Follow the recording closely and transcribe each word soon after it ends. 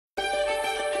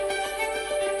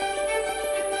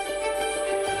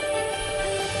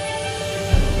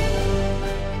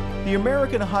The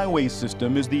American highway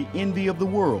system is the envy of the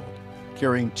world,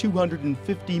 carrying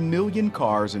 250 million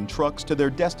cars and trucks to their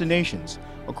destinations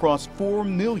across 4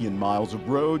 million miles of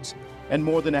roads and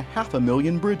more than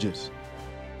 500,000 bridges.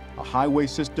 A highway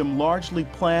system largely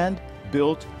planned,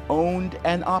 built, owned,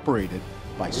 and operated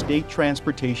by state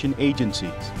transportation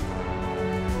agencies.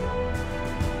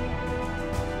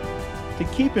 To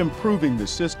keep improving the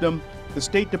system, the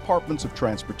state departments of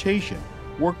transportation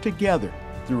work together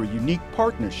through a unique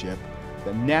partnership,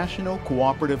 the National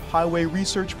Cooperative Highway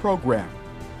Research Program,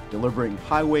 delivering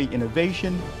highway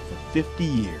innovation for 50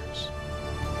 years.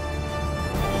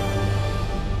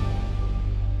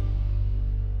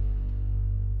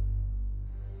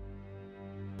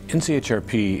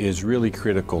 NCHRP is really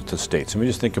critical to states. I mean,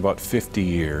 just think about 50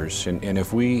 years, and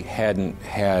if we hadn't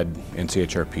had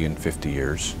NCHRP in 50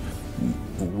 years,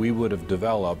 we would have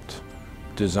developed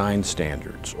design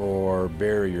standards or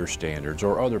barrier standards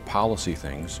or other policy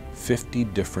things 50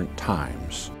 different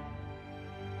times.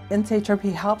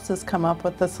 NCHRP helps us come up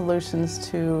with the solutions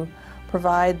to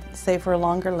provide safer,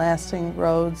 longer lasting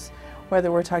roads,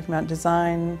 whether we're talking about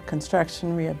design,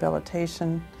 construction,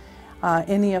 rehabilitation,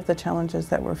 any of the challenges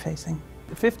that we're facing.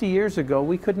 50 years ago,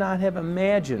 we could not have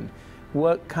imagined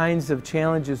what kinds of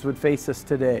challenges would face us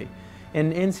today.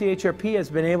 And NCHRP has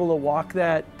been able to walk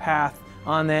that path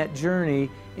on that journey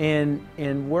and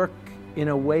work in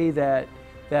a way that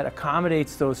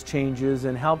accommodates those changes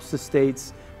and helps the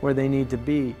states where they need to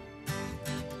be.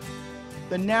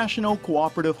 The National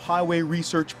Cooperative Highway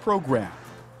Research Program,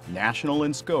 national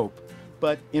in scope,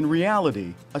 but in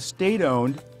reality, a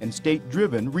state-owned and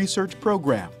state-driven research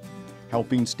program,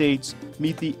 helping states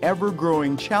meet the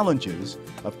ever-growing challenges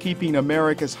of keeping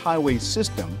America's highway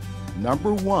system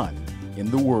 #1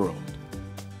 in the world.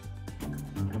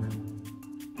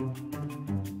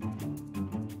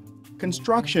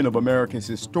 Construction of America's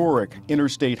historic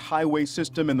interstate highway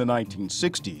system in the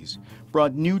 1960s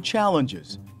brought new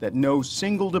challenges that no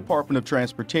single Department of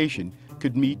Transportation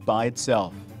could meet by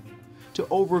itself. To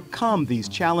overcome these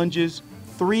challenges,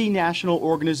 3 national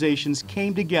organizations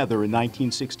came together in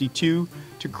 1962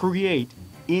 to create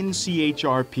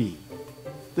NCHRP.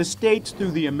 The states,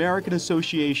 through the American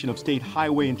Association of State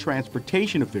Highway and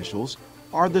Transportation Officials,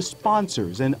 are the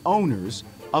sponsors and owners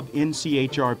of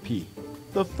NCHRP.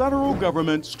 The federal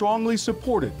government strongly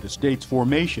supported the state's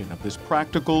formation of this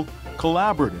practical,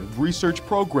 collaborative research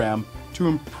program to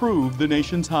improve the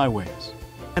nation's highways.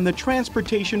 And the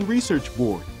Transportation Research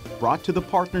Board brought to the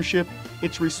partnership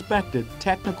its respected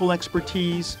technical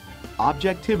expertise,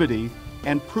 objectivity,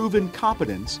 and proven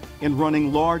competence in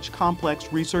running large,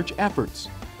 complex research efforts,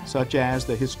 such as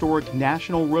the historic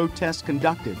national road test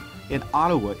conducted in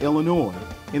Ottawa, Illinois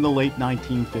in the late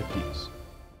 1950s.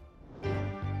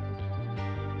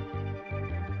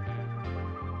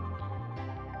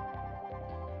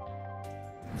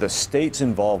 The state's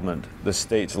involvement, the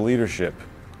state's leadership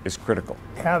is critical.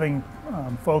 Having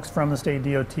folks from the state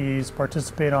DOTs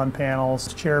participate on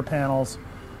panels, chair panels,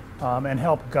 and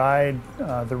help guide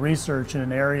the research in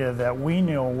an area that we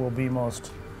know will be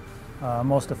most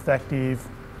effective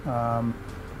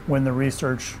when the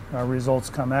research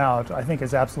results come out, I think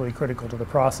is absolutely critical to the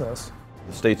process.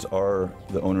 The states are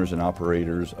the owners and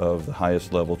operators of the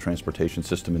highest level transportation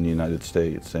system in the United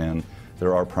States, and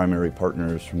they're our primary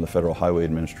partners from the Federal Highway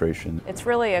Administration. It's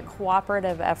really a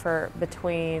cooperative effort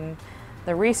between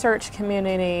the research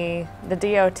community, the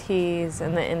DOTs,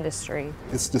 and the industry.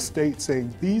 It's the state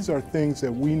saying these are things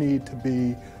that we need to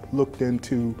be looked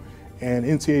into, and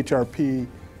NCHRP,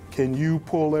 can you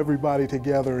pull everybody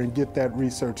together and get that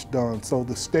research done? So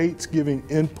the states giving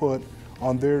input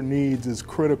on their needs is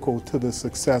critical to the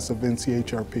success of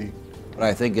NCHRP. But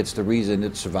I think it's the reason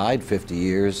it survived 50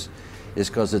 years is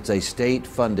because it's a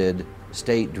state-funded,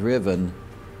 state-driven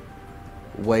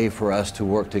way for us to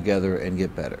work together and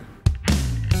get better.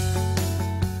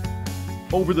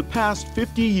 Over the past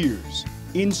 50 years,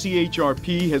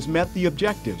 NCHRP has met the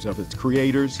objectives of its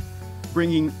creators,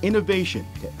 bringing innovation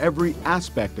to every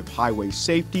aspect of highway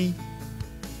safety,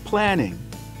 planning,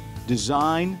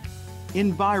 design,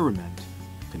 environment,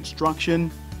 construction,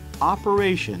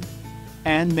 operation,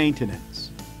 and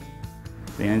maintenance.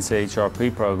 The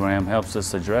NCHRP program helps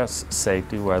us address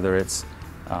safety, whether it's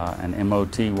an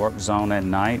MOT work zone at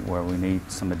night where we need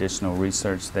some additional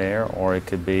research there, or it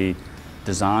could be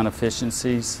design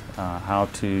efficiencies, how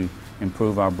to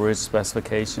improve our bridge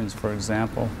specifications, for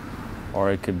example,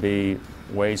 or it could be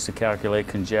ways to calculate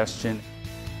congestion.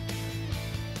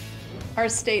 Our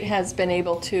state has been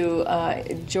able to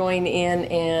join in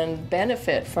and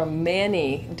benefit from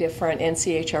many different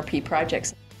NCHRP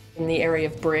projects. in the area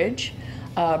of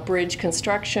bridge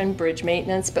construction, bridge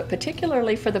maintenance, but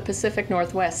particularly for the Pacific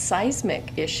Northwest,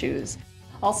 seismic issues.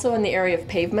 Also in the area of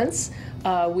pavements,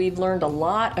 we've learned a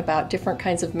lot about different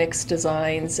kinds of mixed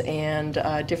designs and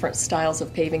different styles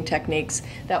of paving techniques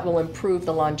that will improve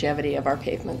the longevity of our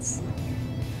pavements.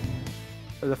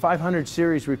 The 500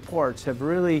 series reports have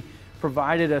really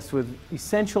provided us with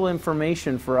essential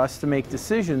information for us to make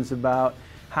decisions about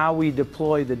how we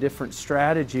deploy the different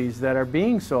strategies that are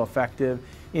being so effective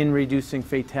in reducing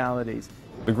fatalities.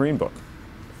 The Green Book,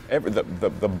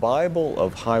 the Bible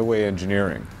of highway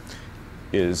engineering,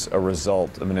 is a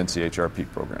result of an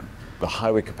NCHRP program. The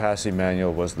Highway Capacity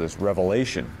Manual was this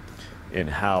revelation in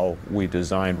how we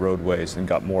designed roadways and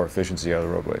got more efficiency out of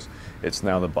the roadways. It's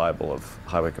now the Bible of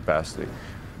highway capacity.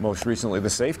 Most recently, the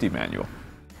Safety Manual.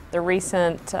 The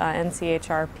recent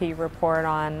NCHRP report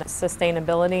on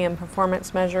sustainability and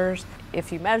performance measures,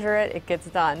 if you measure it, it gets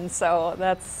done. So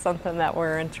that's something that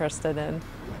we're interested in.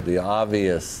 The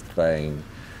obvious thing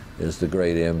is the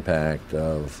great impact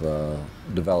of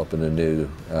developing the new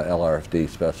LRFD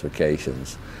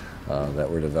specifications that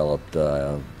were developed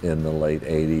in the late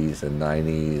 80s and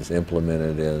 90s,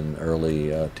 implemented in early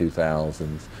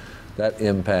 2000s. That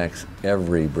impacts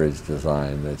every bridge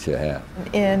design that you have.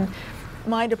 In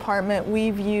my department,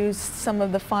 we've used some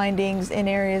of the findings in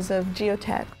areas of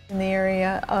geotech, in the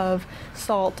area of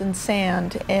salt and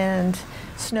sand and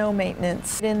snow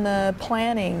maintenance. In the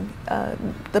planning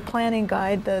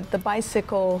guide, the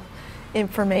bicycle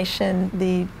information,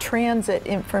 the transit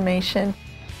information.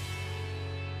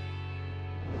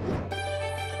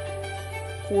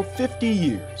 For 50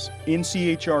 years,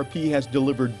 NCHRP has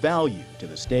delivered value to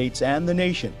the states and the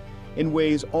nation in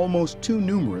ways almost too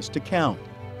numerous to count.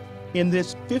 In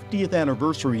this 50th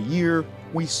anniversary year,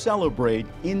 we celebrate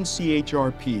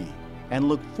NCHRP and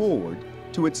look forward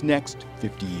to its next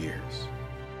 50 years.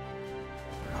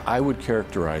 I would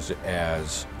characterize it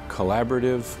as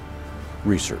collaborative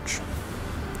research,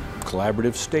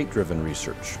 collaborative state-driven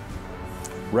research,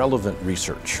 relevant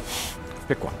research.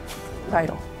 Pick one.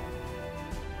 Vital.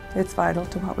 It's vital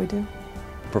to what we do.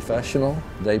 Professional,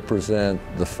 they present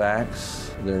the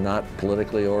facts, they're not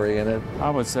politically oriented. I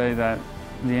would say that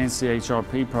the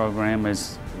NCHRP program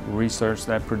is research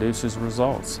that produces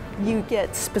results. You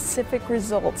get specific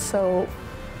results, so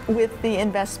with the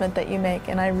investment that you make,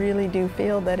 and I really do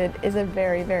feel that it is a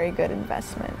very, very good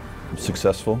investment.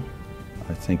 Successful.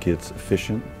 I think it's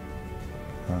efficient.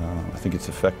 I think it's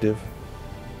effective.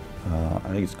 I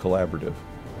think it's collaborative.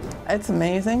 It's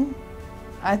amazing.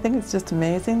 I think it's just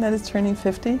amazing that it's turning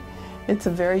 50. It's a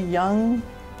very young,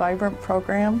 vibrant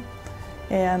program,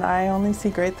 and I only see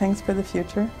great things for the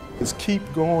future. Just keep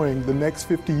going. The next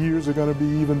 50 years are going to be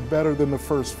even better than the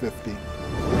first 50.